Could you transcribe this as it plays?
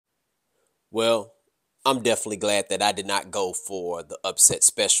Well, I'm definitely glad that I did not go for the upset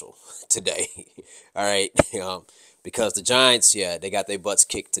special today. All right. Because the Giants, yeah, they got their butts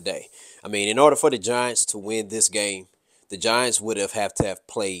kicked today. I mean, in order for the Giants to win this game, the Giants would have to have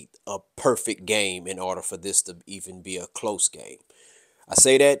played a perfect game in order for this to even be a close game. I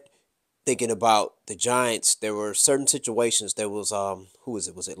say that thinking about the Giants. There were certain situations. There was who was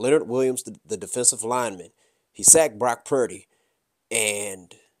it? Was it Leonard Williams, the defensive lineman? He sacked Brock Purdy,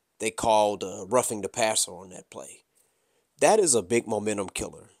 and they called roughing the passer on that play. That is a big momentum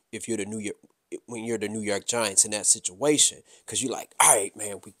killer if you're the New York when you're the New York Giants in that situation, because you're like, all right,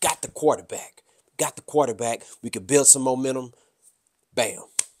 man, we got the quarterback. We got the quarterback. We could build some momentum. Bam,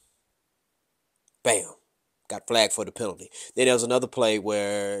 bam. Got flagged for the penalty. Then there was another play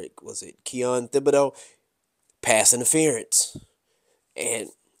where was it Keon Thibodeau pass interference, and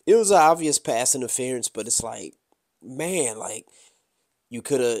it was an obvious pass interference, but it's like, man, like you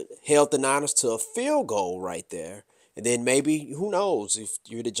could have held the Niners to a field goal right there. And then maybe, who knows, if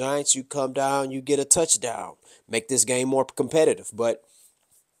you're the Giants, you come down, you get a touchdown, make this game more competitive. But,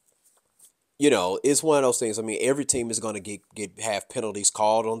 it's one of those things. I mean, every team is going to have penalties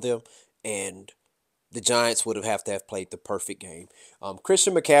called on them. And the Giants would have to have played the perfect game.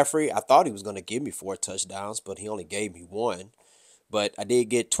 Christian McCaffrey, I thought he was going to give me 4 touchdowns, but he only gave me one. But I did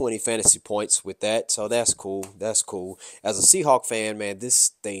get 20 fantasy points with that, so that's cool. That's cool. As a Seahawk fan, man, this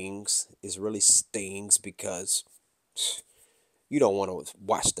stings. It really stings because you don't want to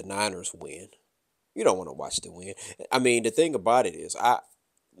watch the Niners win. You don't want to watch them win. I mean, the thing about it is,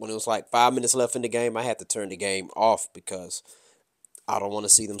 when it was like 5 minutes left in the game, I had to turn the game off because I don't want to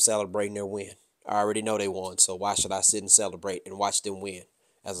see them celebrating their win. I already know they won, so why should I sit and celebrate and watch them win?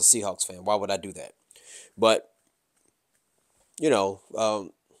 As a Seahawks fan, why would I do that? But you know,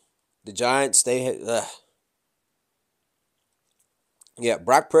 um, the Giants, they had, yeah,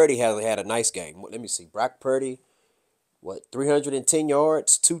 Brock Purdy has had a nice game. Let me see. Brock Purdy, what, 310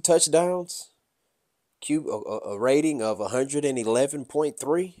 yards, 2 touchdowns, a rating of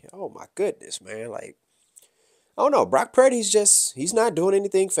 111.3. Oh my goodness, man. Like, I don't know. Brock Purdy's he's not doing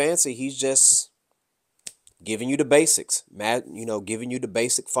anything fancy. He's just giving you the basics, giving you the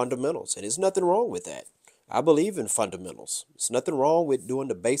basic fundamentals. And there's nothing wrong with that. I believe in fundamentals. There's nothing wrong with doing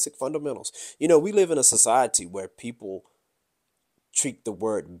the basic fundamentals. We live in a society where people treat the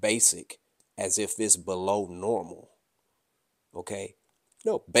word basic as if it's below normal. Okay?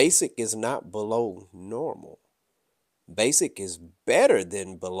 No, basic is not below normal. Basic is better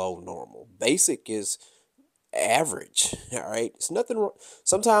than below normal. Basic is average. All right? It's nothing wrong.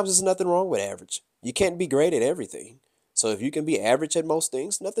 Sometimes there's nothing wrong with average. You can't be great at everything. So if you can be average at most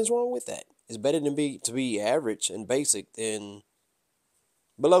things, nothing's wrong with that. It's better to be average and basic than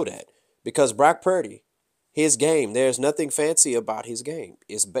below that. Because Brock Purdy, his game, there's nothing fancy about his game.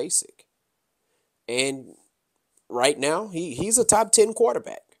 It's basic. And right now, he's a top 10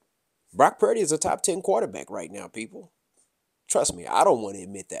 quarterback. Brock Purdy is a top 10 quarterback right now, people. Trust me, I don't want to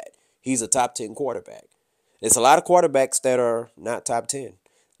admit that. He's a top 10 quarterback. There's a lot of quarterbacks that are not top 10.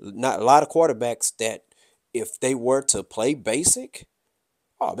 Not a lot of quarterbacks that, if they were to play basic,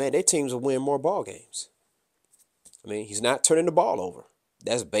 oh man, their teams will win more ball games. I mean, he's not turning the ball over.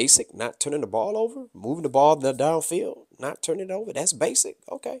 That's basic. Not turning the ball over, moving the ball downfield, not turning it over. That's basic.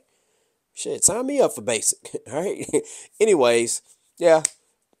 Okay, shit, sign me up for basic. All right. Anyways, yeah,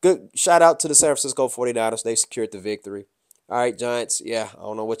 good shout out to the San Francisco 49ers. They secured the victory. All right, Giants. Yeah, I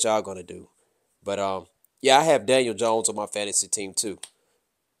don't know what y'all gonna do, but yeah, I have Daniel Jones on my fantasy team too.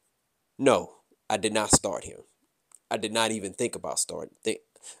 No, I did not start him. I did not even think about starting.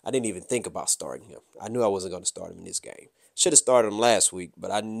 I didn't even think about starting him. I knew I wasn't going to start him in this game. Should have started him last week,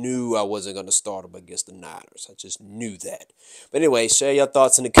 but I knew I wasn't going to start him against the Niners. I just knew that. But anyway, share your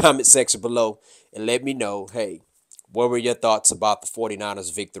thoughts in the comment section below and let me know, hey, what were your thoughts about the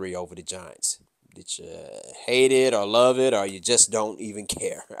 49ers victory over the Giants? Did you hate it or love it, or you just don't even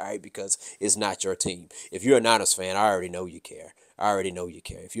care, all right? Because it's not your team. If you're a Niners fan, I already know you care. I already know you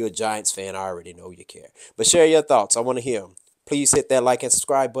care. If you're a Giants fan, I already know you care. But share your thoughts. I want to hear them. Please hit that like and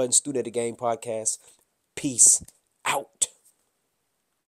subscribe button. Student of the Game Podcast. Peace out.